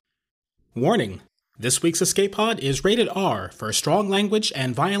Warning: this week's escape pod is rated R for strong language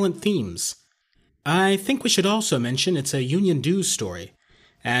and violent themes. I think we should also mention it's a Union Dues story,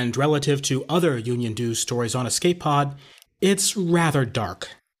 and relative to other Union Dues stories on Escape Pod, it's rather dark.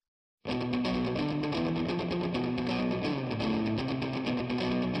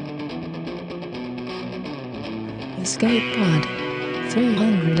 Escape Pod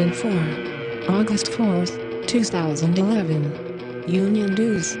 304, August 4th, 2011. Union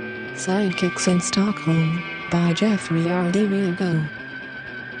Dues, Sidekicks in Stockholm, by Jeffrey R. Dirigo.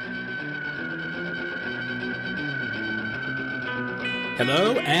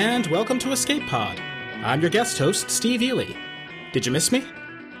 Hello, and welcome to Escape Pod. I'm your guest host, Steve Ely. Did you miss me?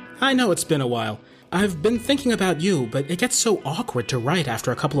 I know it's been a while. I've been thinking about you, but it gets so awkward to write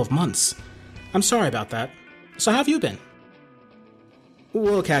after a couple of months. I'm sorry about that. So how have you been?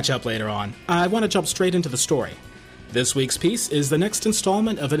 We'll catch up later on. I want to jump straight into the story. This week's piece is the next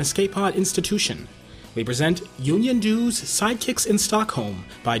installment of an Escape Pod institution. We present Union Dues Sidekicks in Stockholm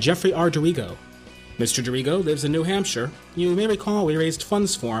by Jeffrey R. Dirigo. Mr. Dirigo lives in New Hampshire. You may recall we raised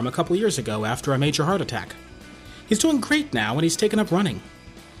funds for him a couple years ago after a major heart attack. He's doing great now and he's taken up running.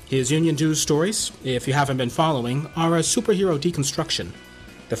 His Union Dues stories, if you haven't been following, are a superhero deconstruction.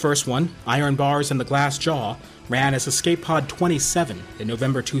 The first one, Iron Bars and the Glass Jaw, ran as Escape Pod 27 in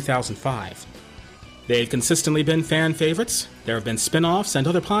November 2005. They've consistently been fan favorites, there have been spin-offs and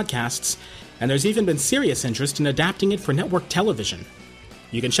other podcasts, and there's even been serious interest in adapting it for network television.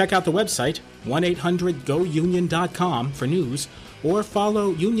 You can check out the website, 1-800-GO-UNION.com for news, or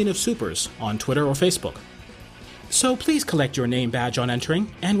follow Union of Supers on Twitter or Facebook. So please collect your name badge on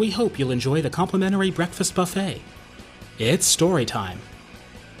entering, and we hope you'll enjoy the complimentary breakfast buffet. It's story time.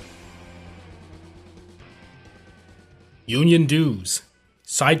 Union Dues,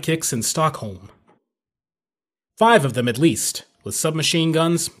 Sidekicks in Stockholm. 5 of them at least, with submachine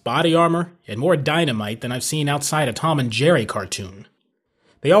guns, body armor, and more dynamite than I've seen outside a Tom and Jerry cartoon.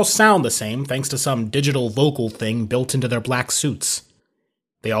 They all sound the same thanks to some digital vocal thing built into their black suits.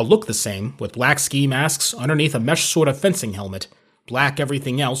 They all look the same, with black ski masks underneath a mesh sort of fencing helmet, black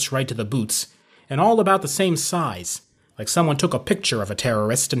everything else right to the boots, and all about the same size, like someone took a picture of a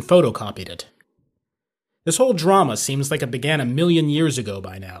terrorist and photocopied it. This whole drama seems like it began a million years ago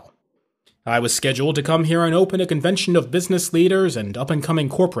by now. I was scheduled to come here and open a convention of business leaders and up-and-coming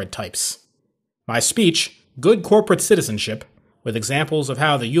corporate types. My speech, Good Corporate Citizenship, with examples of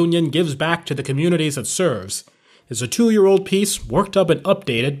how the union gives back to the communities it serves, is a 2-year-old piece worked up and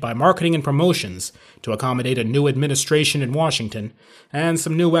updated by marketing and promotions to accommodate a new administration in Washington and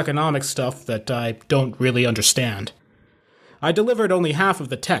some new economic stuff that I don't really understand. I delivered only half of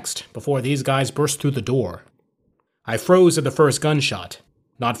the text before these guys burst through the door. I froze at the first gunshot.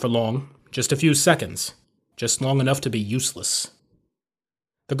 Not for long, just a few seconds. Just long enough to be useless.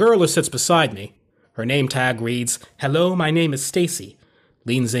 The girl who sits beside me, her name tag reads, "Hello, my name is Stacy,"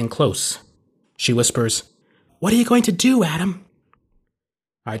 leans in close. She whispers, "What are you going to do, Adam?"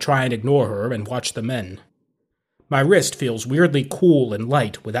 I try and ignore her and watch the men. My wrist feels weirdly cool and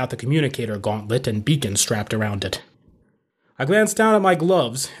light without the communicator gauntlet and beacon strapped around it. I glance down at my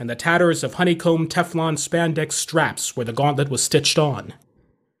gloves and the tatters of honeycomb Teflon spandex straps where the gauntlet was stitched on.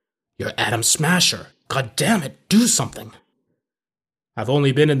 "You're Adam Smasher. God damn it, do something." I've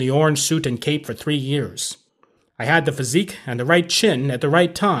only been in the orange suit and cape for 3 years. I had the physique and the right chin at the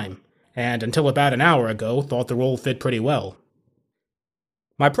right time, and until about an hour ago thought the role fit pretty well.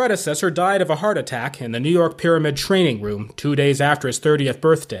 My predecessor died of a heart attack in the New York Pyramid training room 2 days after his 30th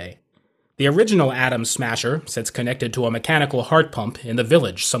birthday. The original Adam Smasher sits connected to a mechanical heart pump in the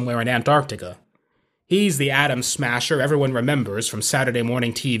village somewhere in Antarctica. He's the Adam Smasher everyone remembers from Saturday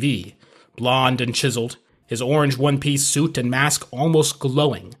morning TV, blonde and chiseled, his orange one-piece suit and mask almost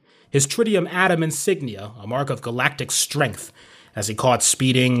glowing, his tritium atom insignia a mark of galactic strength, as he caught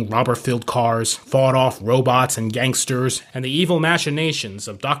speeding, robber-filled cars, fought off robots and gangsters, and the evil machinations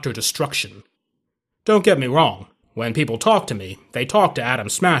of Dr. Destruction. Don't get me wrong, when people talk to me, they talk to Adam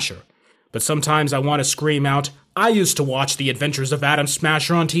Smasher, but sometimes I want to scream out, I used to watch The Adventures of Adam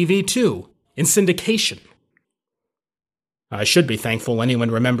Smasher on TV too, in syndication. I should be thankful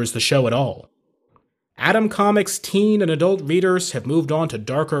anyone remembers the show at all. Adam Comics' teen and adult readers have moved on to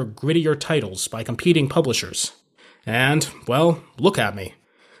darker, grittier titles by competing publishers. And, well, look at me.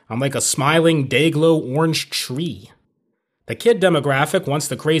 I'm like a smiling, day-glow orange tree. The kid demographic wants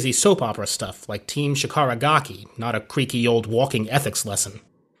the crazy soap opera stuff, like Team Shikaragaki, not a creaky old walking ethics lesson.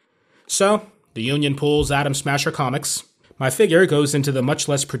 So, the union pulls Adam Smasher Comics. My figure goes into the much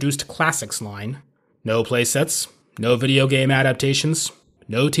less produced classics line. No playsets, no video game adaptations,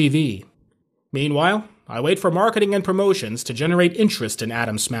 no TV. Meanwhile, I wait for marketing and promotions to generate interest in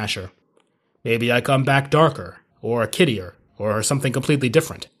Adam Smasher. Maybe I come back darker, or kiddier, or something completely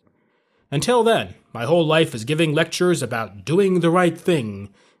different. Until then, my whole life is giving lectures about doing the right thing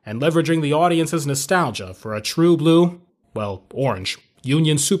and leveraging the audience's nostalgia for a true blue, well, orange,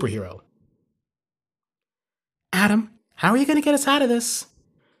 Union superhero. Adam, how are you going to get us out of this?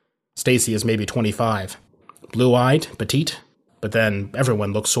 Stacy is maybe 25. Blue-eyed, petite, but then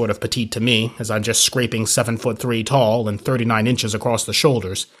everyone looks sort of petite to me as I'm just scraping 7'3" tall and 39 inches across the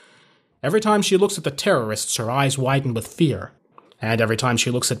shoulders. Every time she looks at the terrorists, her eyes widen with fear, and every time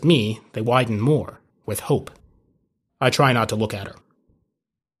she looks at me, they widen more, with hope. I try not to look at her.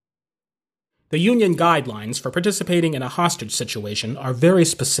 The Union guidelines for participating in a hostage situation are very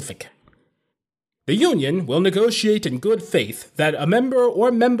specific. The Union will negotiate in good faith that a member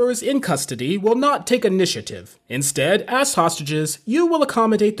or members in custody will not take initiative. Instead, as hostages, you will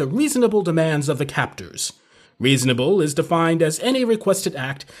accommodate the reasonable demands of the captors. Reasonable is defined as any requested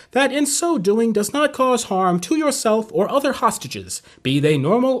act that in so doing does not cause harm to yourself or other hostages, be they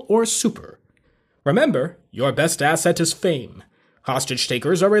normal or super. Remember, your best asset is fame. Hostage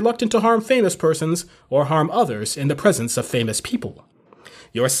takers are reluctant to harm famous persons or harm others in the presence of famous people.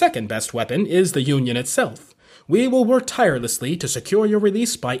 Your second best weapon is the Union itself. We will work tirelessly to secure your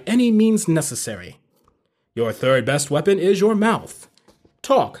release by any means necessary. Your third best weapon is your mouth.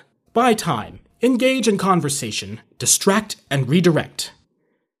 Talk, buy time, engage in conversation, distract and redirect.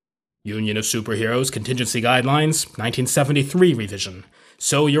 Union of Superheroes Contingency Guidelines, 1973 revision.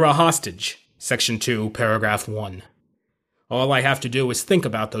 So you're a hostage. Section 2, paragraph 1. All I have to do is think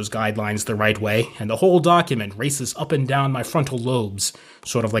about those guidelines the right way, and the whole document races up and down my frontal lobes,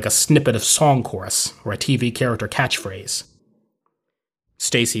 sort of like a snippet of song chorus or a TV character catchphrase.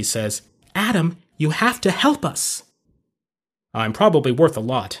 Stacy says, Adam, you have to help us. I'm probably worth a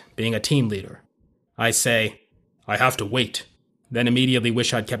lot, being a team leader. I say, I have to wait, then immediately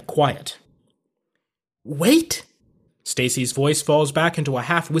wish I'd kept quiet. Wait? Stacy's voice falls back into a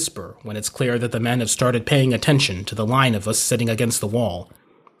half-whisper when it's clear that the men have started paying attention to the line of us sitting against the wall.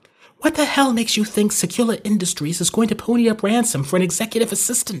 What the hell makes you think Secula Industries is going to pony up ransom for an executive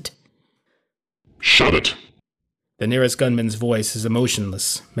assistant? Shut it! The nearest gunman's voice is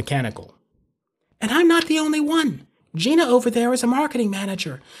emotionless, mechanical. And I'm not the only one. Gina over there is a marketing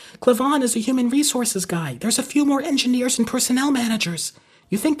manager. Clavon is a human resources guy. There's a few more engineers and personnel managers.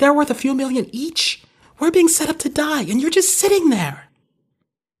 You think they're worth a few million each? We're being set up to die, and you're just sitting there.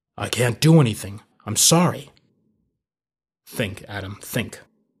 I can't do anything. I'm sorry. Think, Adam, think.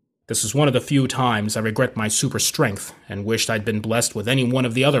 This is one of the few times I regret my super strength and wished I'd been blessed with any one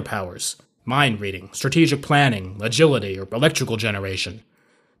of the other powers. Mind reading, strategic planning, agility, or electrical generation.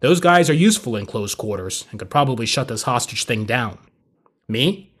 Those guys are useful in close quarters and could probably shut this hostage thing down.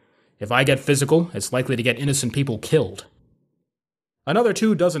 Me? If I get physical, it's likely to get innocent people killed. Another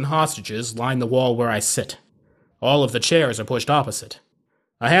 24 hostages line the wall where I sit. All of the chairs are pushed opposite.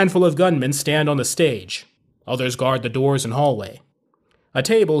 A handful of gunmen stand on the stage. Others guard the doors and hallway. A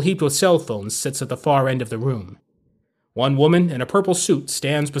table heaped with cell phones sits at the far end of the room. One woman in a purple suit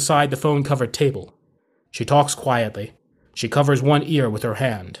stands beside the phone-covered table. She talks quietly. She covers one ear with her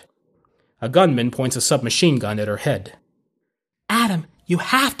hand. A gunman points a submachine gun at her head. Adam, you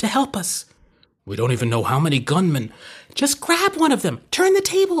have to help us. We don't even know how many gunmen. Just grab one of them. Turn the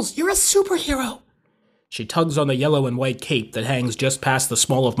tables. You're a superhero. She tugs on the yellow and white cape that hangs just past the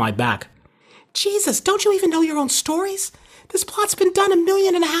small of my back. Jesus, don't you even know your own stories? This plot's been done 1.5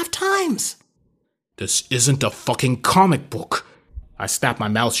 million times. This isn't a fucking comic book. I snap my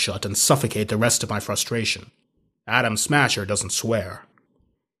mouth shut and suffocate the rest of my frustration. Adam Smasher doesn't swear.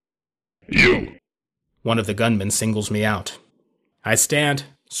 You! One of the gunmen singles me out. I stand,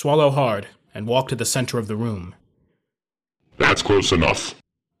 swallow hard, and walk to the center of the room. That's close enough,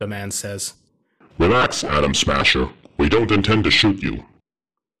 the man says. Relax, Adam Smasher. We don't intend to shoot you.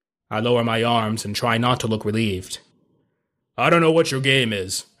 I lower my arms and try not to look relieved. I don't know what your game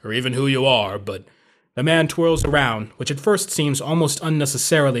is, or even who you are, but the man twirls around, which at first seems almost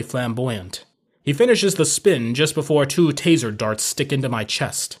unnecessarily flamboyant. He finishes the spin just before 2 taser darts stick into my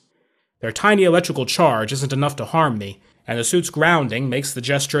chest. Their tiny electrical charge isn't enough to harm me, and the suit's grounding makes the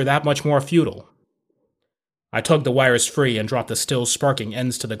gesture that much more futile. I tug the wires free and drop the still sparking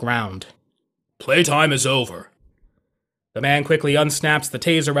ends to the ground. Playtime is over. The man quickly unsnaps the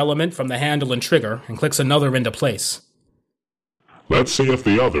taser element from the handle and trigger and clicks another into place. Let's see if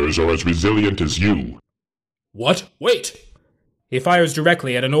the others are as resilient as you. What? Wait! He fires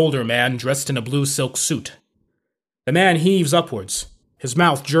directly at an older man dressed in a blue silk suit. The man heaves upwards. His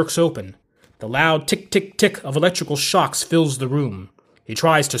mouth jerks open. The loud tick-tick-tick of electrical shocks fills the room. He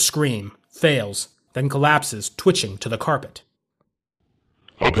tries to scream, fails, then collapses, twitching to the carpet.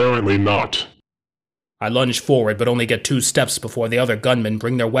 Apparently not. I lunge forward but only get 2 steps before the other gunmen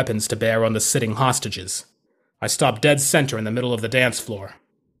bring their weapons to bear on the sitting hostages. I stop dead center in the middle of the dance floor.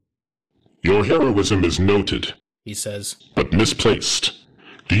 Your heroism is noted, he says, but misplaced.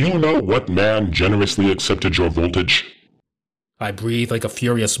 Do you know what man generously accepted your voltage? I breathe like a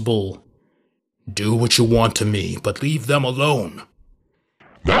furious bull. Do what you want to me, but leave them alone.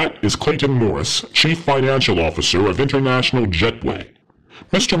 That is Clayton Morris, Chief Financial Officer of International Jetway.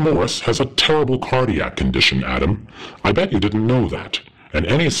 Mr. Morris has a terrible cardiac condition, Adam. I bet you didn't know that. And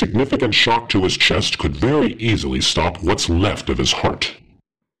any significant shock to his chest could very easily stop what's left of his heart.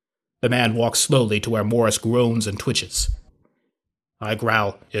 The man walks slowly to where Morris groans and twitches. I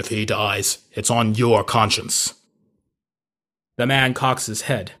growl, if he dies, it's on your conscience. The man cocks his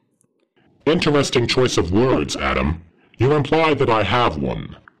head. Interesting choice of words, Adam. You imply that I have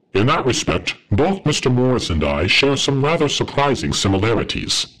one. In that respect, both Mr. Morris and I share some rather surprising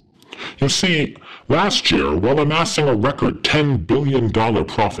similarities. You see, last year, while amassing a record $10 billion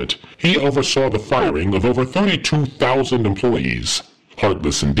profit, he oversaw the firing of over 32,000 employees.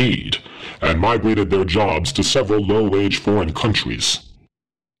 Heartless indeed, and migrated their jobs to several low-wage foreign countries.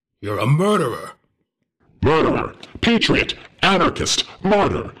 You're a murderer. Murderer, patriot, anarchist,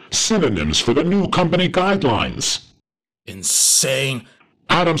 martyr, synonyms for the new company guidelines. Insane.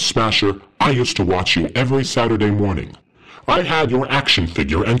 Adam Smasher, I used to watch you every Saturday morning. I had your action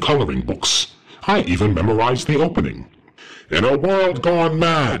figure and coloring books. I even memorized the opening. In a world gone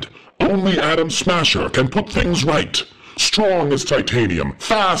mad, only Adam Smasher can put things right. Strong as titanium,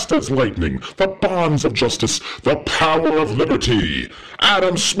 fast as lightning, the bonds of justice, the power of liberty.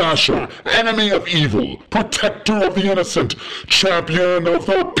 Adam Smasher, enemy of evil, protector of the innocent, champion of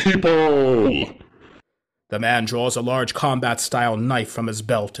the people. The man draws a large combat-style knife from his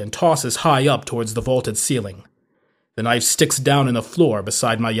belt and tosses high up towards the vaulted ceiling. The knife sticks down in the floor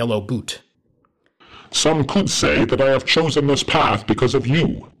beside my yellow boot. Some could say that I have chosen this path because of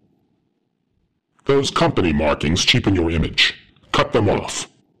you. Those company markings cheapen your image. Cut them off.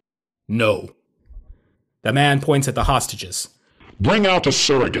 No. The man points at the hostages. Bring out a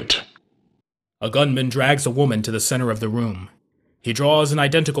surrogate. A gunman drags a woman to the center of the room. He draws an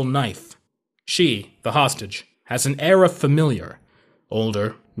identical knife. She, the hostage, has an air of familiar.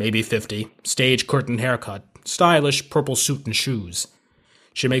 Older, maybe 50, stage curtain haircut, stylish purple suit and shoes.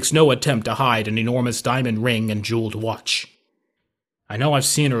 She makes no attempt to hide an enormous diamond ring and jeweled watch. I know I've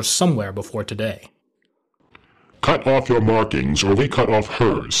seen her somewhere before today. Cut off your markings or we cut off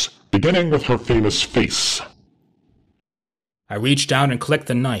hers, beginning with her famous face. I reach down and collect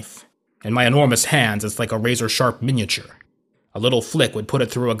the knife. In my enormous hands, it's like a razor-sharp miniature. A little flick would put it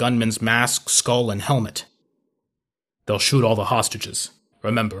through a gunman's mask, skull, and helmet. They'll shoot all the hostages.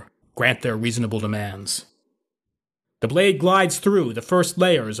 Remember, grant their reasonable demands. The blade glides through the first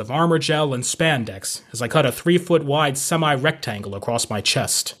layers of armor gel and spandex as I cut a 3-foot-wide semi-rectangle across my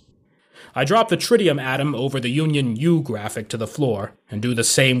chest. I drop the tritium atom over the Union U graphic to the floor, and do the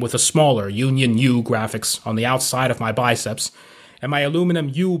same with the smaller Union U graphics on the outside of my biceps, and my aluminum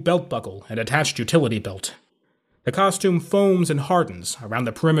U belt buckle and attached utility belt. The costume foams and hardens around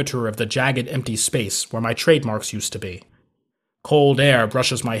the perimeter of the jagged empty space where my trademarks used to be. Cold air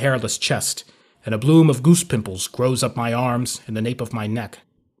brushes my hairless chest, and a bloom of goose pimples grows up my arms and the nape of my neck.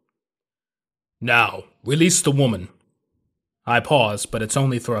 Now, release the woman. I pause, but it's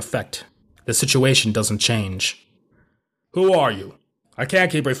only for effect. The situation doesn't change. Who are you? I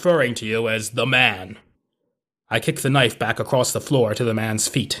can't keep referring to you as the man. I kick the knife back across the floor to the man's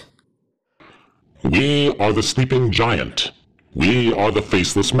feet. We are the sleeping giant. We are the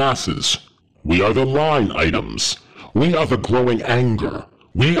faceless masses. We are the line items. We are the growing anger.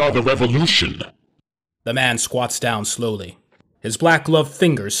 We are the revolution. The man squats down slowly. His black-gloved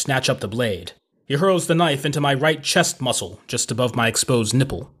fingers snatch up the blade. He hurls the knife into my right chest muscle, just above my exposed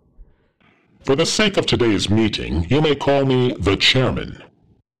nipple. For the sake of today's meeting, you may call me the chairman.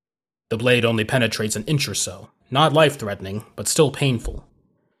 The blade only penetrates an inch or so. Not life-threatening, but still painful.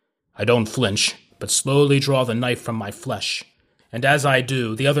 I don't flinch, but slowly draw the knife from my flesh. And as I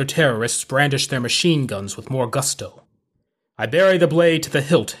do, the other terrorists brandish their machine guns with more gusto. I bury the blade to the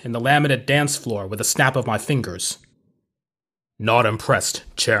hilt in the laminate dance floor with a snap of my fingers. Not impressed,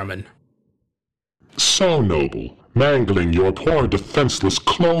 Chairman. So noble, mangling your poor defenseless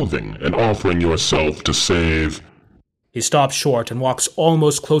clothing and offering yourself to save... He stops short and walks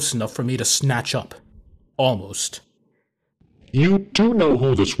almost close enough for me to snatch up. Almost. You do know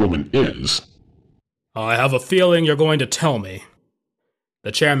who this woman is? I have a feeling you're going to tell me.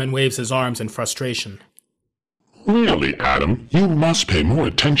 The chairman waves his arms in frustration. Really, Adam, you must pay more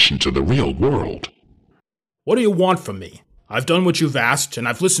attention to the real world. What do you want from me? I've done what you've asked, and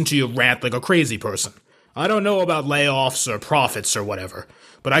I've listened to you rant like a crazy person. I don't know about layoffs or profits or whatever,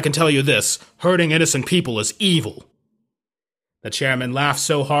 but I can tell you this, hurting innocent people is evil. The chairman laughs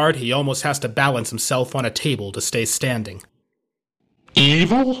so hard he almost has to balance himself on a table to stay standing.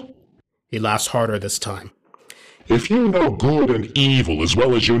 Evil? He laughs harder this time. If you know good and evil as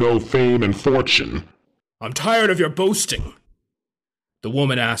well as you know fame and fortune... I'm tired of your boasting. The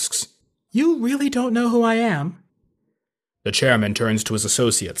woman asks, You really don't know who I am? The chairman turns to his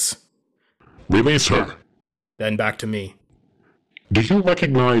associates. Release her. Then back to me. Do you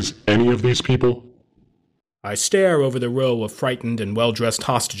recognize any of these people? I stare over the row of frightened and well-dressed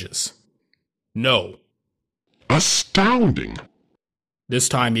hostages. No. Astounding. This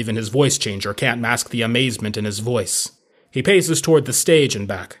time even his voice changer can't mask the amazement in his voice. He paces toward the stage and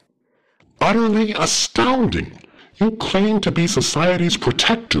back. Utterly astounding. You claim to be society's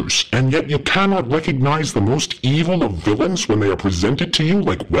protectors, and yet you cannot recognize the most evil of villains when they are presented to you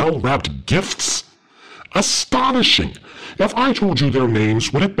like well-wrapped gifts? Astonishing! If I told you their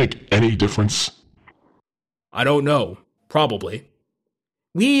names, would it make any difference? I don't know. Probably.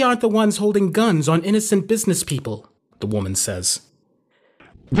 We aren't the ones holding guns on innocent business people, the woman says.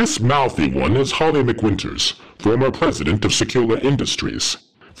 This mouthy one is Holly McWinters, former president of Secula Industries.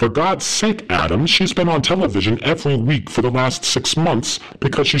 For God's sake, Adam, she's been on television every week for the last 6 months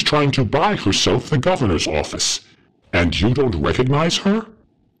because she's trying to buy herself the governor's office. And you don't recognize her?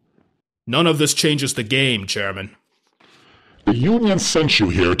 None of this changes the game, Chairman. The union sent you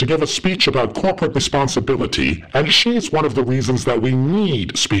here to give a speech about corporate responsibility, and she's one of the reasons that we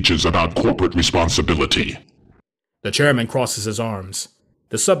need speeches about corporate responsibility. The chairman crosses his arms.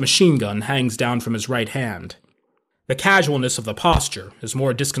 The submachine gun hangs down from his right hand. The casualness of the posture is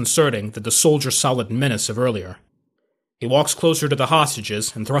more disconcerting than the soldier-solid menace of earlier. He walks closer to the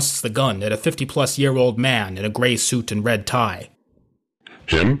hostages and thrusts the gun at a 50-plus-year-old man in a gray suit and red tie.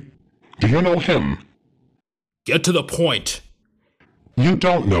 Him? Do you know him? Get to the point. You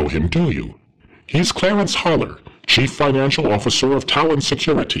don't know him, do you? He's Clarence Holler, Chief Financial Officer of Talon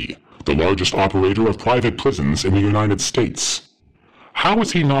Security, the largest operator of private prisons in the United States. How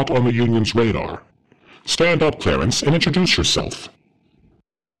is he not on the union's radar? Stand up, Clarence, and introduce yourself.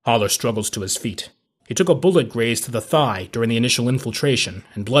 Holler struggles to his feet. He took a bullet graze to the thigh during the initial infiltration,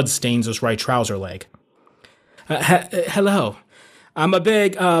 and blood stains his right trouser leg. Hello. I'm a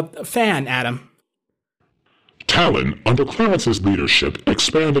big, fan, Adam. Talon, under Clarence's leadership,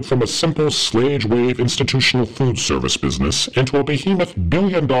 expanded from a simple slage-wave institutional food service business into a behemoth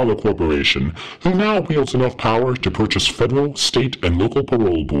billion-dollar corporation who now wields enough power to purchase federal, state, and local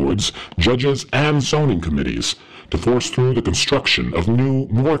parole boards, judges, and zoning committees to force through the construction of new,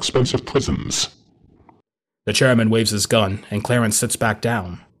 more expensive prisons. The chairman waves his gun, and Clarence sits back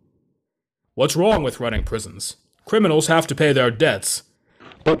down. What's wrong with running prisons? Criminals have to pay their debts.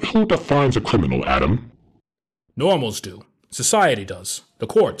 But who defines a criminal, Adam? Normals do. Society does. The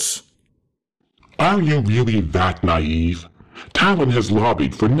courts. Are you really that naive? Talon has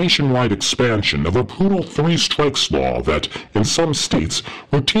lobbied for nationwide expansion of a brutal 3 strikes law that, in some states,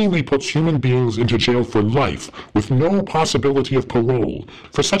 routinely puts human beings into jail for life with no possibility of parole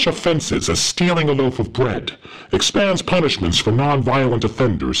for such offenses as stealing a loaf of bread, expands punishments for non-violent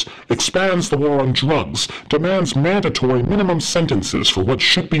offenders, expands the war on drugs, demands mandatory minimum sentences for what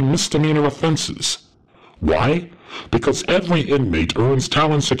should be misdemeanor offenses. Why? Because every inmate earns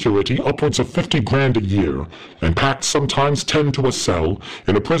Talon Security upwards of $50,000 a year, and packed sometimes 10 to a cell,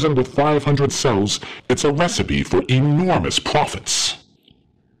 in a prison with 500 cells, it's a recipe for enormous profits.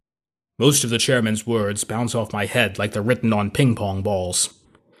 Most of the chairman's words bounce off my head like they're written on ping-pong balls.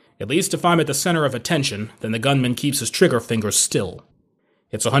 At least if I'm at the center of attention, then the gunman keeps his trigger finger still.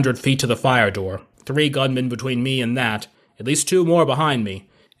 It's 100 feet to the fire door, 3 gunmen between me and that, at least 2 more behind me,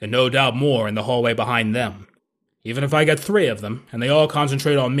 and no doubt more in the hallway behind them. Even if I get 3 of them, and they all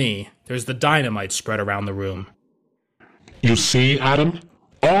concentrate on me, there's the dynamite spread around the room. You see, Adam?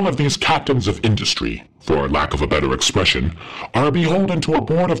 All of these captains of industry, for lack of a better expression, are beholden to a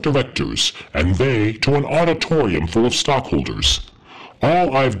board of directors, and they to an auditorium full of stockholders.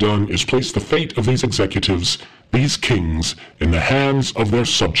 All I've done is place the fate of these executives, these kings, in the hands of their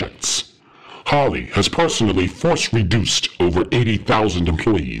subjects. Holly has personally force-reduced over 80,000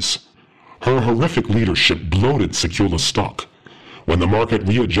 employees. Her horrific leadership bloated Secula stock. When the market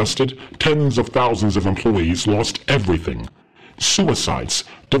readjusted, tens of thousands of employees lost everything. Suicides,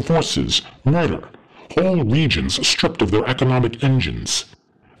 divorces, murder. Whole regions stripped of their economic engines.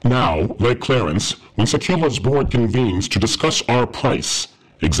 Now, like Clarence, when Secula's board convenes to discuss our price,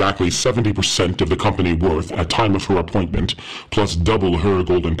 exactly 70% of the company worth at time of her appointment, plus double her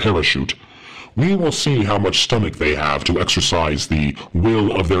golden parachute, we will see how much stomach they have to exercise the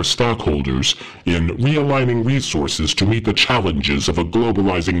will of their stockholders in realigning resources to meet the challenges of a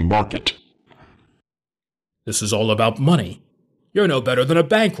globalizing market. This is all about money. You're no better than a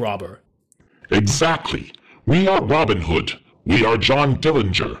bank robber. Exactly. We are Robin Hood. We are John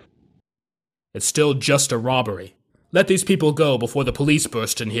Dillinger. It's still just a robbery. Let these people go before the police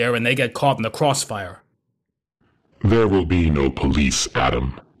burst in here and they get caught in the crossfire. There will be no police,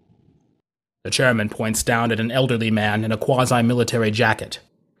 Adam. The chairman points down at an elderly man in a quasi-military jacket.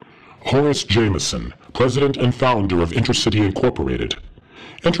 Horace Jameson, president and founder of Intercity Incorporated.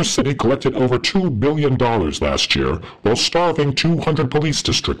 Intercity collected over $2 billion last year while starving 200 police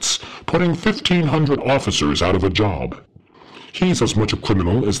districts, putting 1,500 officers out of a job. He's as much a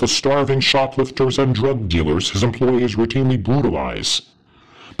criminal as the starving shoplifters and drug dealers his employees routinely brutalize.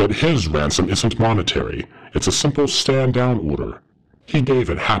 But his ransom isn't monetary. It's a simple stand-down order. He gave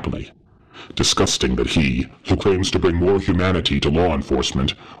it happily. Disgusting that he, who claims to bring more humanity to law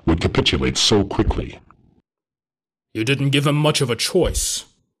enforcement, would capitulate so quickly. You didn't give him much of a choice.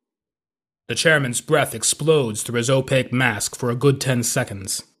 The chairman's breath explodes through his opaque mask for a good 10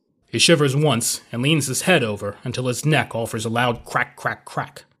 seconds. He shivers once and leans his head over until his neck offers a loud crack, crack,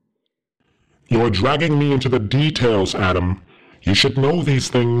 crack. You're dragging me into the details, Adam. You should know these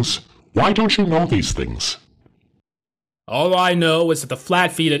things. Why don't you know these things? All I know is that the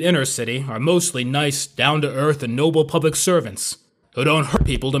flat-feet at Intercity are mostly nice, down-to-earth, and noble public servants who don't hurt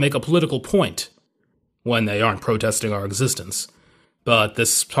people to make a political point, when they aren't protesting our existence. But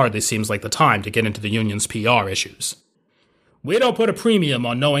this hardly seems like the time to get into the union's PR issues. We don't put a premium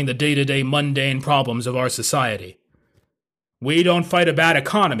on knowing the day-to-day mundane problems of our society. We don't fight a bad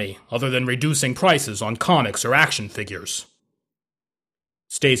economy other than reducing prices on comics or action figures.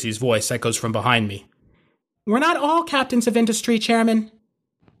 Stacy's voice echoes from behind me. We're not all captains of industry, Chairman.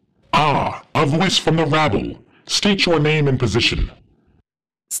 Ah, a voice from the rabble. State your name and position.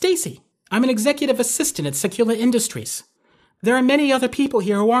 Stacy, I'm an executive assistant at Secula Industries. There are many other people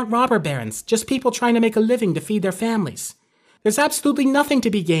here who aren't robber barons, just people trying to make a living to feed their families. There's absolutely nothing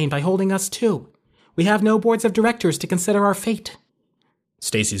to be gained by holding us too. We have no boards of directors to consider our fate.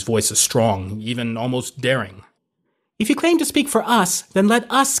 Stacy's voice is strong, even almost daring. If you claim to speak for us, then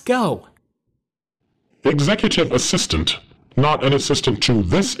let us go. Executive assistant, not an assistant to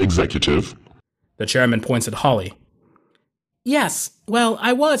this executive. The chairman points at Holly. Yes, well,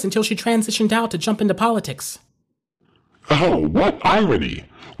 I was until she transitioned out to jump into politics. Oh, what irony.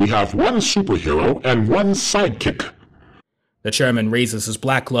 We have one superhero and one sidekick. The chairman raises his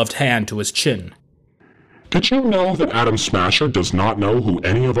black-gloved hand to his chin. Did you know that Adam Smasher does not know who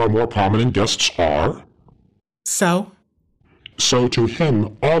any of our more prominent guests are? So? So to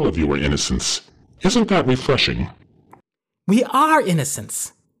him, all of you are innocents. Isn't that refreshing? We are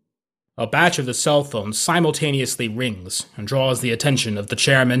innocents. A batch of the cell phones simultaneously rings and draws the attention of the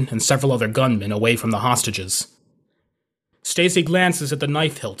chairman and several other gunmen away from the hostages. Stacy glances at the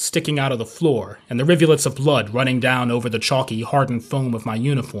knife hilt sticking out of the floor and the rivulets of blood running down over the chalky, hardened foam of my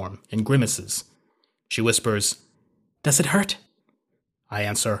uniform and grimaces. She whispers, Does it hurt? I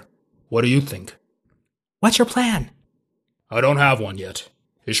answer, What do you think? What's your plan? I don't have one yet.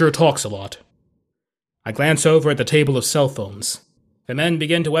 He sure talks a lot. I glance over at the table of cell phones. The men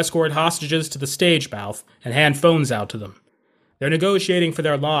begin to escort hostages to the stage mouth and hand phones out to them. They're negotiating for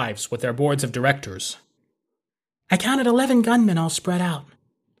their lives with their boards of directors. I counted 11 gunmen all spread out.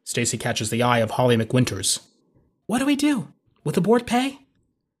 Stacy catches the eye of Holly McWinters. What do we do? Will the board pay?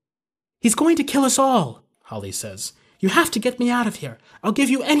 He's going to kill us all, Holly says. You have to get me out of here. I'll give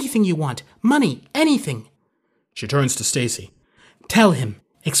you anything you want. Money, anything. She turns to Stacy. Tell him.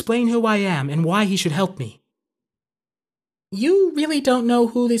 Explain who I am and why he should help me. You really don't know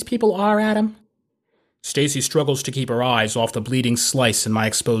who these people are, Adam? Stacy struggles to keep her eyes off the bleeding slice in my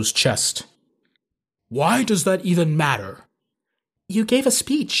exposed chest. Why does that even matter? You gave a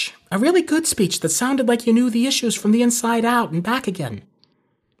speech, a really good speech that sounded like you knew the issues from the inside out and back again.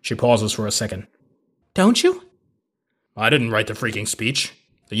 She pauses for a second. Don't you? I didn't write the freaking speech.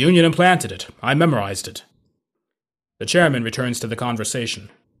 The union implanted it. I memorized it. The chairman returns to the conversation.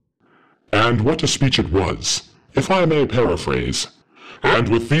 And what a speech it was, if I may paraphrase. And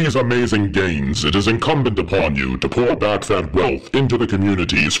with these amazing gains, it is incumbent upon you to pour back that wealth into the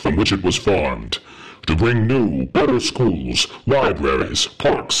communities from which it was farmed, to bring new, better schools, libraries,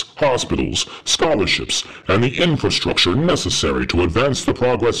 parks, hospitals, scholarships, and the infrastructure necessary to advance the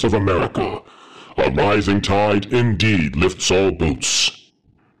progress of America. A rising tide indeed lifts all boats.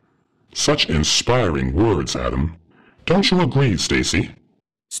 Such inspiring words, Adam. Don't you agree, Stacy?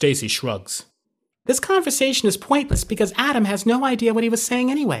 Stacy shrugs. This conversation is pointless because Adam has no idea what he was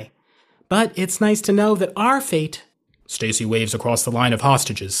saying anyway. But it's nice to know that our fate, Stacy waves across the line of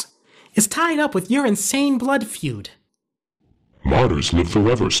hostages, is tied up with your insane blood feud. Martyrs live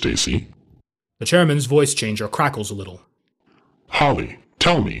forever, Stacy. The chairman's voice changer crackles a little. Holly,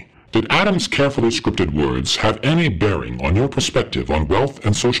 tell me, did Adam's carefully scripted words have any bearing on your perspective on wealth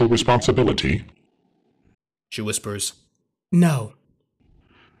and social responsibility? She whispers. No.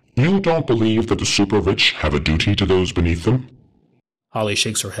 You don't believe that the super-rich have a duty to those beneath them? Holly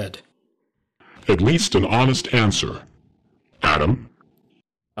shakes her head. At least an honest answer. Adam?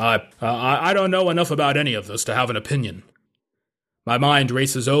 I don't know enough about any of this to have an opinion. My mind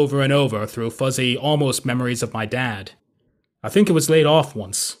races over and over through fuzzy, almost memories of my dad. I think he was laid off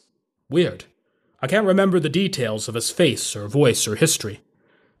once. Weird. I can't remember the details of his face or voice or history.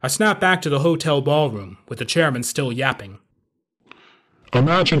 I snap back to the hotel ballroom, with the chairman still yapping.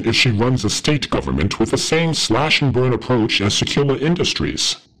 Imagine if she runs a state government with the same slash-and-burn approach as Secula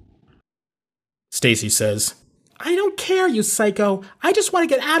Industries. Stacy says, I don't care, you psycho. I just want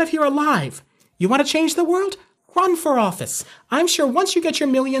to get out of here alive. You want to change the world? Run for office. I'm sure once you get your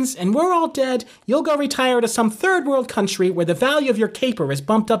millions and we're all dead, you'll go retire to some third world country where the value of your caper is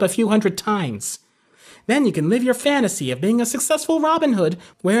bumped up a few hundred times. Then you can live your fantasy of being a successful Robin Hood,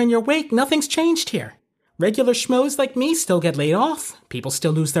 where in your wake nothing's changed here. Regular schmoes like me still get laid off, people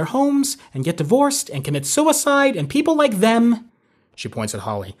still lose their homes and get divorced and commit suicide, and people like them, she points at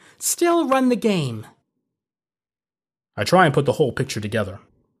Holly, still run the game. I try and put the whole picture together.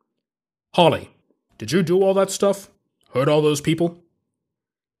 Holly, did you do all that stuff? Hurt all those people?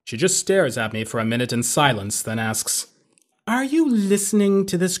 She just stares at me for a minute in silence, then asks, Are you listening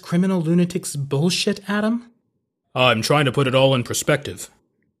to this criminal lunatic's bullshit, Adam? I'm trying to put it all in perspective.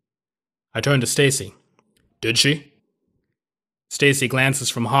 I turn to Stacy. Did she? Stacy glances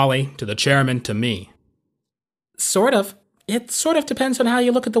from Holly to the chairman to me. Sort of. It sort of depends on how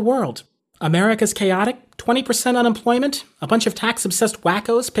you look at the world. America's chaotic, 20% unemployment, a bunch of tax-obsessed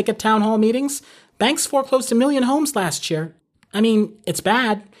wackos picket town hall meetings. Banks foreclosed 1 million homes last year. I mean, it's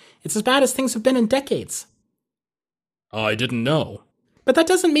bad. It's as bad as things have been in decades. I didn't know. But that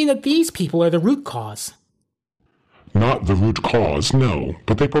doesn't mean that these people are the root cause. Not the root cause, no,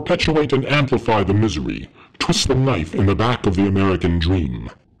 but they perpetuate and amplify the misery, twist the knife in the back of the American dream.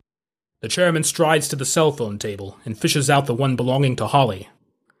 The chairman strides to the cell phone table and fishes out the one belonging to Holly.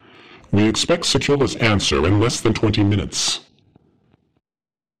 We expect Secula's answer in less than 20 minutes.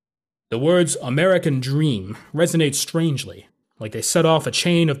 The words American Dream resonate strangely, like they set off a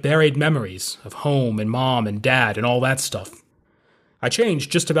chain of buried memories of home and mom and dad and all that stuff. I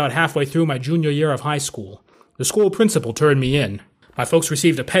changed just about halfway through my junior year of high school. The school principal turned me in. My folks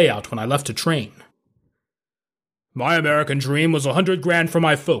received a payout when I left to train. My American dream was $100,000 for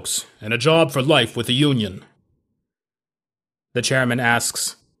my folks and a job for life with the union. The chairman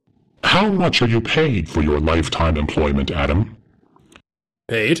asks, How much are you paid for your lifetime employment, Adam?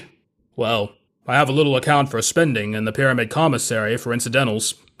 Paid? Well, I have a little account for spending in the pyramid commissary for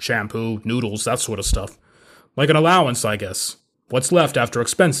incidentals, shampoo, noodles, that sort of stuff. Like an allowance, I guess. What's left after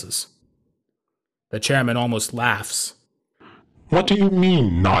expenses? The chairman almost laughs. What do you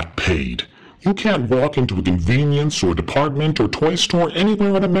mean, not paid? You can't walk into a convenience or department or toy store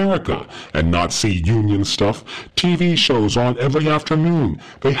anywhere in America and not see union stuff, TV shows on every afternoon.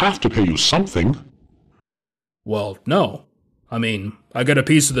 They have to pay you something. Well, no. I mean, I get a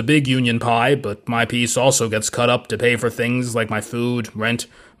piece of the big union pie, but my piece also gets cut up to pay for things like my food, rent,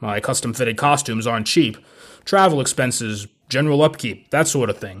 my custom-fitted costumes aren't cheap, travel expenses, general upkeep, that sort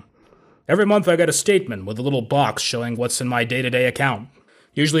of thing. Every month I get a statement with a little box showing what's in my day-to-day account.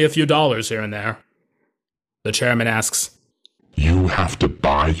 Usually a few dollars here and there. The chairman asks, You have to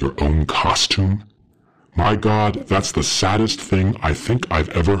buy your own costume? My God, that's the saddest thing I think I've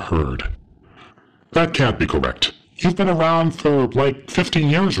ever heard. That can't be correct. You've been around for like 15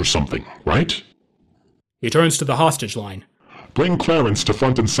 years or something, right? He turns to the hostage line. Bring Clarence to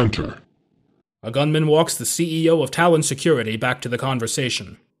front and center. A gunman walks the CEO of Talon Security back to the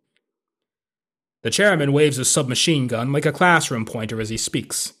conversation. The chairman waves his submachine gun like a classroom pointer as he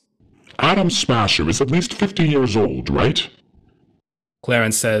speaks. Adam Smasher is at least 50 years old, right?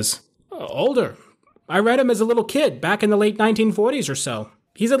 Clarence says, Older. I read him as a little kid back in the late 1940s or so.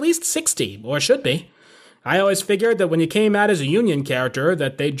 He's at least 60, or should be. I always figured that when you came out as a Union character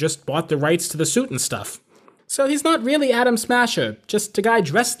that they'd just bought the rights to the suit and stuff. So he's not really Adam Smasher, just a guy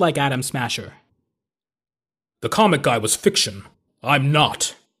dressed like Adam Smasher. The comic guy was fiction. I'm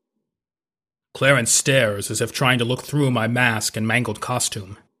not. Clarence stares as if trying to look through my mask and mangled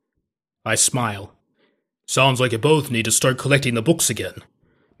costume. I smile. Sounds like you both need to start collecting the books again.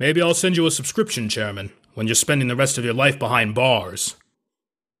 Maybe I'll send you a subscription, Chairman, when you're spending the rest of your life behind bars.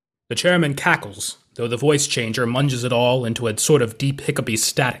 The chairman cackles, though the voice changer munges it all into a sort of deep hiccupy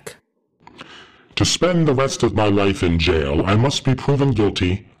static. To spend the rest of my life in jail, I must be proven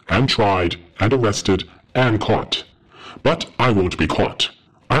guilty, and tried, and arrested, and caught. But I won't be caught.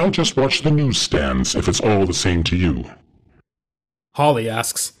 I'll just watch the newsstands if it's all the same to you. Holly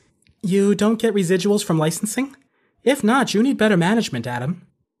asks, You don't get residuals from licensing? If not, you need better management, Adam.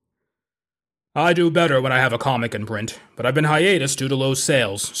 I do better when I have a comic in print, but I've been hiatus due to low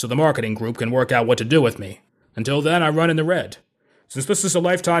sales, so the marketing group can work out what to do with me. Until then, I run in the red. Since this is a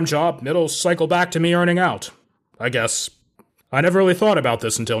lifetime job, it'll cycle back to me earning out. I guess. I never really thought about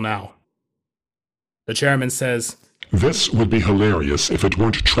this until now. The chairman says, This would be hilarious if it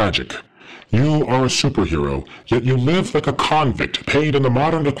weren't tragic. You are a superhero, yet you live like a convict paid in the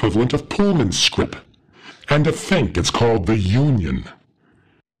modern equivalent of Pullman scrip. And to think it's called the Union.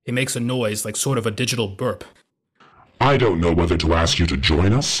 He makes a noise like sort of a digital burp. I don't know whether to ask you to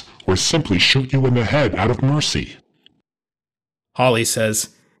join us, or simply shoot you in the head out of mercy. Holly says,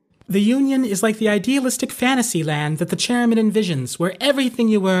 The Union is like the idealistic fantasy land that the chairman envisions, where everything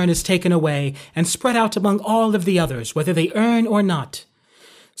you earn is taken away and spread out among all of the others, whether they earn or not,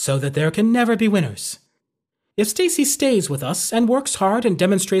 so that there can never be winners. If Stacy stays with us and works hard and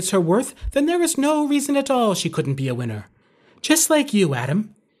demonstrates her worth, then there is no reason at all she couldn't be a winner. Just like you,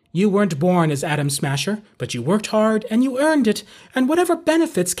 Adam. You weren't born as Adam Smasher, but you worked hard and you earned it, and whatever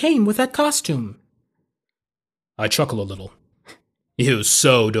benefits came with that costume. I chuckle a little. You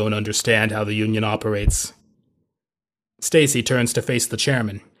so don't understand how the Union operates. Stacy turns to face the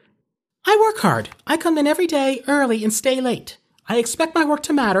chairman. I work hard. I come in every day, early, and stay late. I expect my work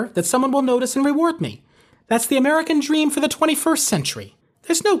to matter, that someone will notice and reward me. That's the American dream for the 21st century.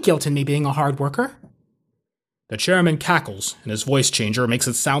 There's no guilt in me being a hard worker. The chairman cackles, and his voice changer makes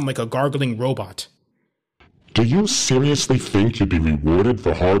it sound like a gargling robot. Do you seriously think you'd be rewarded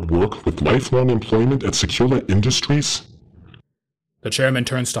for hard work with lifelong employment at Secula Industries? The chairman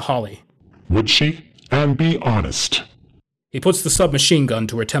turns to Holly. Would she? And be honest. He puts the submachine gun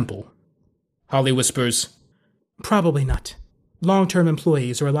to her temple. Holly whispers, Probably not. Long-term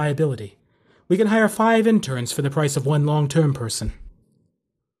employees are a liability. We can hire 5 interns for the price of 1 long-term person.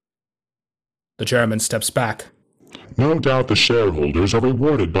 The chairman steps back. No doubt the shareholders are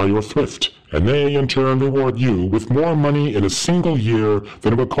rewarded by your thrift, and they in turn reward you with more money in a single year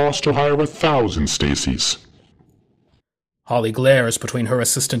than it would cost to hire 1,000 Stacys. Holly glares between her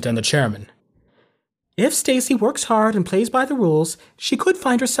assistant and the chairman. If Stacy works hard and plays by the rules, she could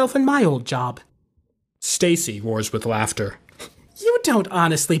find herself in my old job. Stacy roars with laughter. You don't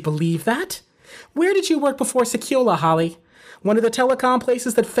honestly believe that? Where did you work before Secula, Holly? One of the telecom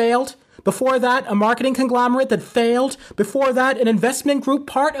places that failed? Before that, a marketing conglomerate that failed? Before that, an investment group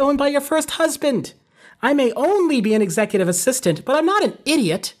part owned by your first husband? I may only be an executive assistant, but I'm not an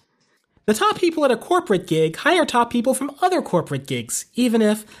idiot. The top people at a corporate gig hire top people from other corporate gigs, even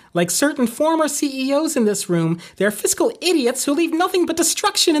if, like certain former CEOs in this room, they're fiscal idiots who leave nothing but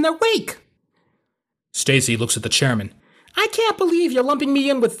destruction in their wake. Stacy looks at the chairman. I can't believe you're lumping me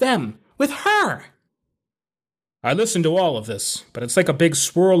in with them. With her. I listen to all of this, but it's like a big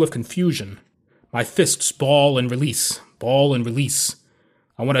swirl of confusion. My fists ball and release, ball and release.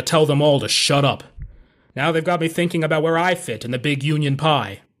 I want to tell them all to shut up. Now they've got me thinking about where I fit in the big union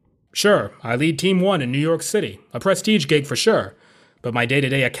pie. Sure, I lead Team 1 in New York City, a prestige gig for sure, but my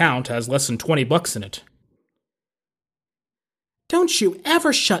day-to-day account has less than $20 in it. Don't you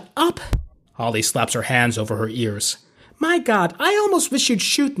ever shut up? Holly slaps her hands over her ears. My God, I almost wish you'd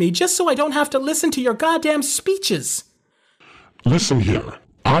shoot me just so I don't have to listen to your goddamn speeches. Listen here.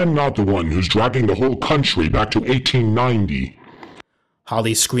 I'm not the one who's dragging the whole country back to 1890.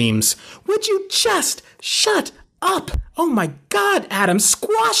 Holly screams, Would you just shut up? Oh my God, Adam,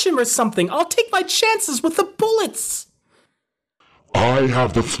 squash him or something. I'll take my chances with the bullets. I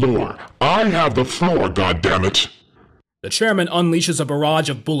have the floor. I have the floor, goddammit. The chairman unleashes a barrage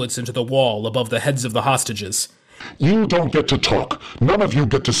of bullets into the wall above the heads of the hostages. You don't get to talk. None of you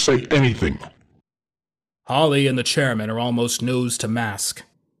get to say anything. Holly and the chairman are almost nose to mask.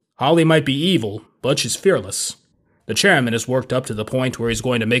 Holly might be evil, but she's fearless. The chairman is worked up to the point where he's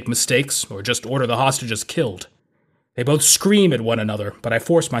going to make mistakes or just order the hostages killed. They both scream at one another, but I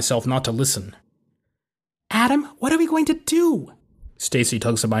force myself not to listen. Adam, what are we going to do? Stacy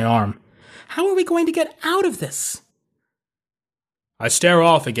tugs at my arm. How are we going to get out of this? I stare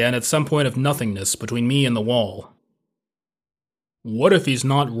off again at some point of nothingness between me and the wall. What if he's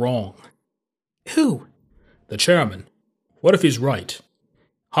not wrong? Who? The chairman. What if he's right?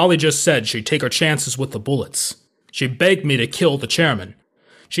 Holly just said she'd take her chances with the bullets. She begged me to kill the chairman.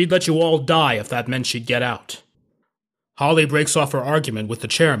 She'd let you all die if that meant she'd get out. Holly breaks off her argument with the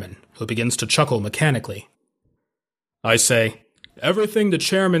chairman, who begins to chuckle mechanically. I say, everything the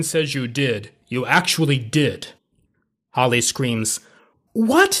chairman says you did, you actually did. Holly screams,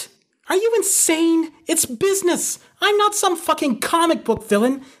 What? Are you insane? It's business. I'm not some fucking comic book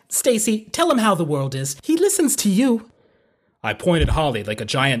villain. Stacy, tell him how the world is. He listens to you. I point at Holly like a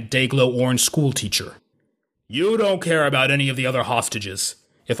giant day-glow orange schoolteacher. You don't care about any of the other hostages.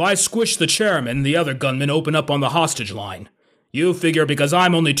 If I squish the chairman, the other gunmen open up on the hostage line. You figure because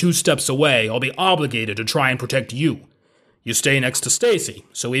I'm only 2 steps away, I'll be obligated to try and protect you. You stay next to Stacy,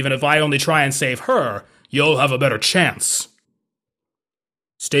 so even if I only try and save her, you'll have a better chance.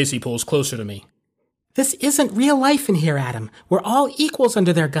 Stacy pulls closer to me. This isn't real life in here, Adam. We're all equals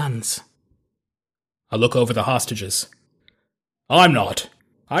under their guns. I look over the hostages. I'm not.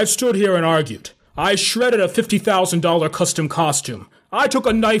 I've stood here and argued. I shredded a $50,000 custom costume. I took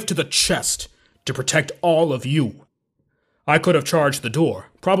a knife to the chest to protect all of you. I could have charged the door,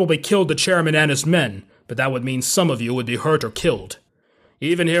 probably killed the chairman and his men, but that would mean some of you would be hurt or killed.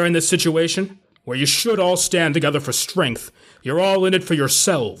 Even here in this situation, where you should all stand together for strength, you're all in it for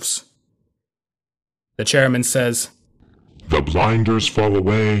yourselves. The chairman says, The blinders fall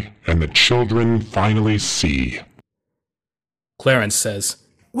away, and the children finally see. Clarence says,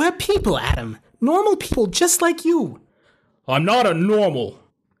 We're people, Adam. Normal people just like you. I'm not a normal.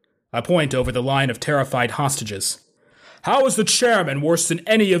 I point over the line of terrified hostages. How is the chairman worse than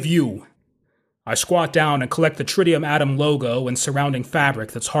any of you? I squat down and collect the Tritium Atom logo and surrounding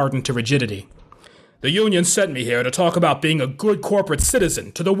fabric that's hardened to rigidity. The union sent me here to talk about being a good corporate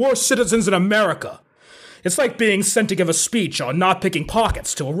citizen to the worst citizens in America. It's like being sent to give a speech on not picking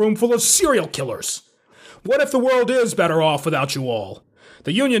pockets to a room full of serial killers. What if the world is better off without you all?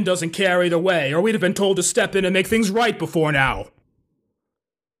 The union doesn't care either way, or we'd have been told to step in and make things right before now.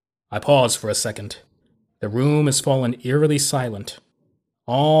 I pause for a second. The room has fallen eerily silent.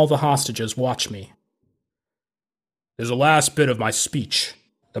 All the hostages watch me. There's a last bit of my speech,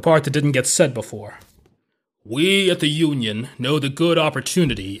 the part that didn't get said before. We at the union know that good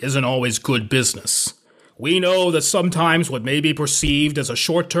opportunity isn't always good business. We know that sometimes what may be perceived as a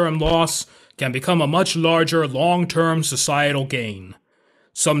short-term loss can become a much larger long-term societal gain.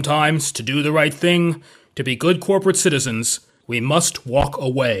 Sometimes, to do the right thing, to be good corporate citizens, we must walk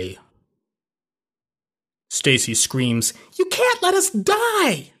away. Stacy screams, You can't let us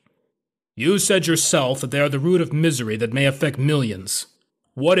die! You said yourself that they are the root of misery that may affect millions.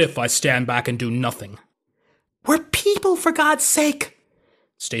 What if I stand back and do nothing? We're people, for God's sake!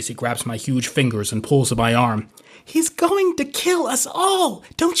 Stacy grabs my huge fingers and pulls at my arm. He's going to kill us all!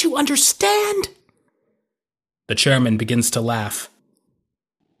 Don't you understand? The chairman begins to laugh.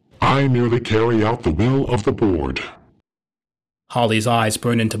 I merely carry out the will of the board. Holly's eyes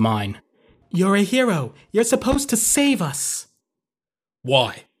burn into mine. You're a hero. You're supposed to save us.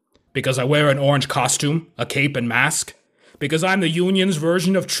 Why? Because I wear an orange costume, a cape and mask? Because I'm the union's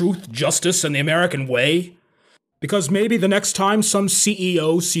version of truth, justice, and the American way? Because maybe the next time some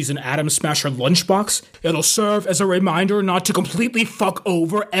CEO sees an Atom Smasher lunchbox, it'll serve as a reminder not to completely fuck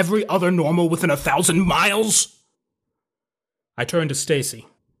over every other normal within 1,000 miles? I turn to Stacy.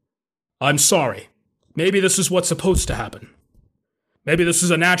 I'm sorry. Maybe this is what's supposed to happen. Maybe this is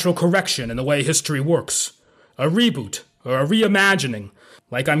a natural correction in the way history works. A reboot, or a reimagining,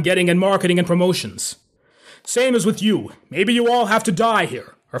 like I'm getting in marketing and promotions. Same as with you. Maybe you all have to die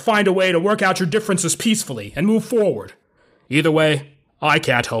here, or find a way to work out your differences peacefully and move forward. Either way, I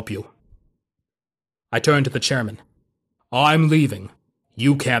can't help you. I turn to the chairman. I'm leaving.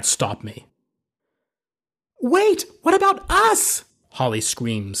 You can't stop me. Wait, what about us? Holly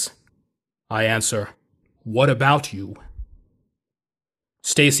screams. I answer, What about you?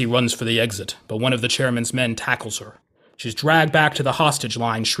 Stacy runs for the exit, but one of the chairman's men tackles her. She's dragged back to the hostage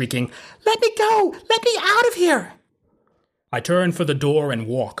line, shrieking, Let me go! Let me out of here! I turn for the door and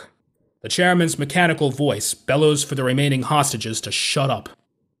walk. The chairman's mechanical voice bellows for the remaining hostages to shut up.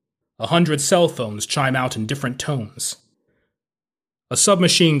 100 cell phones chime out in different tones. A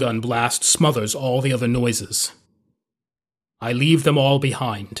submachine gun blast smothers all the other noises. I leave them all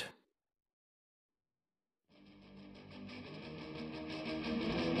behind.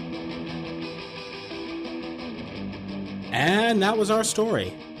 And that was our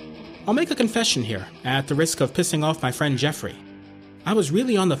story. I'll make a confession here, at the risk of pissing off my friend Jeffrey. I was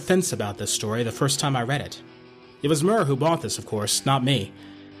really on the fence about this story the first time I read it. It was Mur who bought this, of course, not me.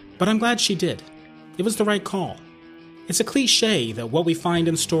 But I'm glad she did. It was the right call. It's a cliche that what we find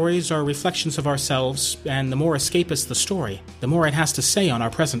in stories are reflections of ourselves, and the more escapist the story, the more it has to say on our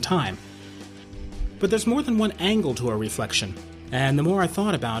present time. But there's more than one angle to a reflection, And the more I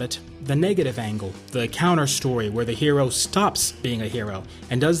thought about it, the negative angle, the counter story where the hero stops being a hero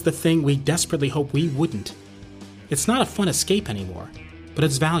and does the thing we desperately hope we wouldn't. It's not a fun escape anymore, but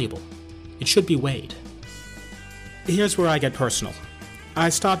it's valuable. It should be weighed. Here's where I get personal. I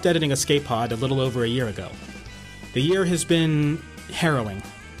stopped editing Escape Pod a little over a year ago. The year has been harrowing.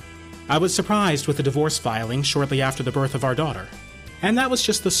 I was surprised with the divorce filing shortly after the birth of our daughter. And that was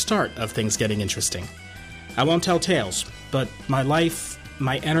just the start of things getting interesting. I won't tell tales, but my life,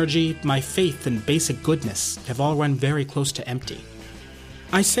 my energy, my faith and basic goodness have all run very close to empty.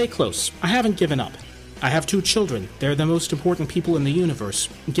 I say close. I haven't given up. I have 2 children. They're the most important people in the universe.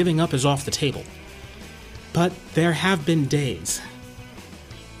 Giving up is off the table. But there have been days.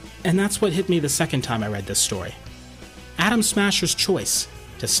 And that's what hit me the second time I read this story. Adam Smasher's choice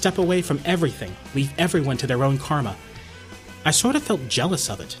to step away from everything, leave everyone to their own karma. I sort of felt jealous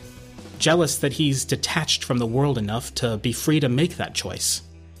of it. Jealous that he's detached from the world enough to be free to make that choice.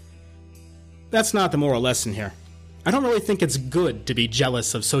 That's not the moral lesson here. I don't really think it's good to be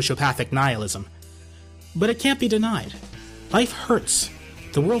jealous of sociopathic nihilism. But it can't be denied. Life hurts.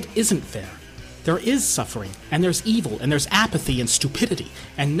 The world isn't fair. There is suffering, and there's evil, and there's apathy and stupidity,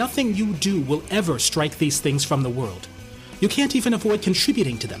 and nothing you do will ever strike these things from the world. You can't even avoid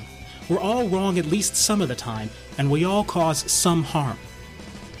contributing to them. We're all wrong at least some of the time, and we all cause some harm.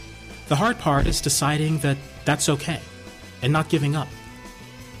 The hard part is deciding that that's okay, and not giving up.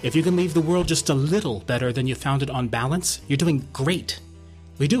 If you can leave the world just a little better than you found it on balance, you're doing great.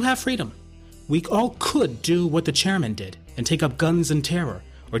 We do have freedom. We all could do what the chairman did, and take up guns and terror,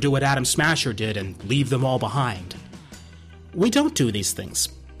 or do what Adam Smasher did and leave them all behind. We don't do these things,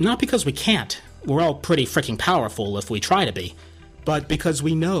 not because we can't. We're all pretty freaking powerful if we try to be, but because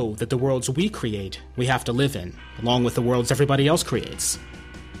we know that the worlds we create, we have to live in, along with the worlds everybody else creates.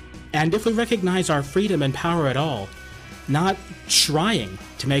 And if we recognize our freedom and power at all, not trying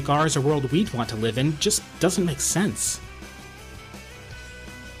to make ours a world we'd want to live in just doesn't make sense.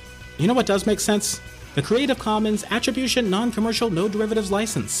 You know what does make sense? The Creative Commons Attribution Non-Commercial No Derivatives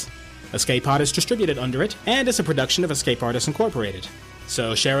License. Escape Pod is distributed under it, and is a production of Escape Artists Incorporated.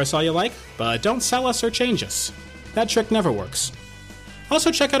 So share us all you like, but don't sell us or change us. That trick never works.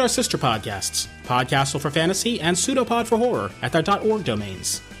 Also check out our sister podcasts, Podcastle for Fantasy and Pseudopod for Horror, at their .org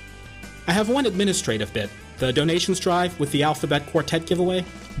domains. I have one administrative bit, the donations drive with the Alphabet Quartet giveaway.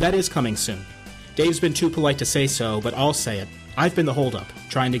 That is coming soon. Dave's been too polite to say so, but I'll say it. I've been the holdup,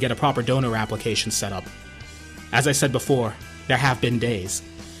 trying to get a proper donor application set up. As I said before, there have been days.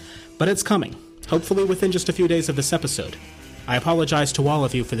 But it's coming, hopefully within just a few days of this episode. I apologize to all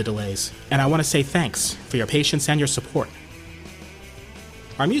of you for the delays, and I want to say thanks for your patience and your support.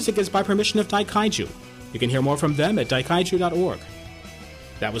 Our music is by permission of Daikaiju. You can hear more from them at daikaiju.org.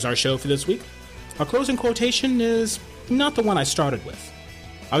 That was our show for this week. Our closing quotation is not the one I started with.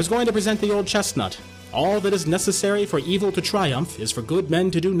 I was going to present the old chestnut. All that is necessary for evil to triumph is for good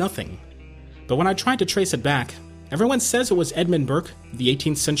men to do nothing. But when I tried to trace it back, everyone says it was Edmund Burke, the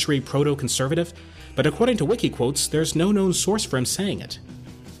 18th century proto-conservative, but according to Wikiquotes, there's no known source for him saying it.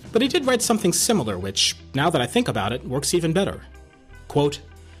 But he did write something similar, which, now that I think about it, works even better. Quote,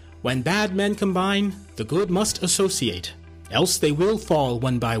 "When bad men combine, the good must associate, else they will fall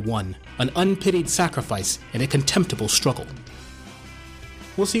one by one, an unpitied sacrifice in a contemptible struggle."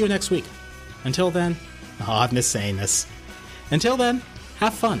 We'll see you next week. Until then, I've missed saying this. Until then,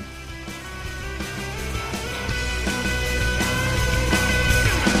 have fun.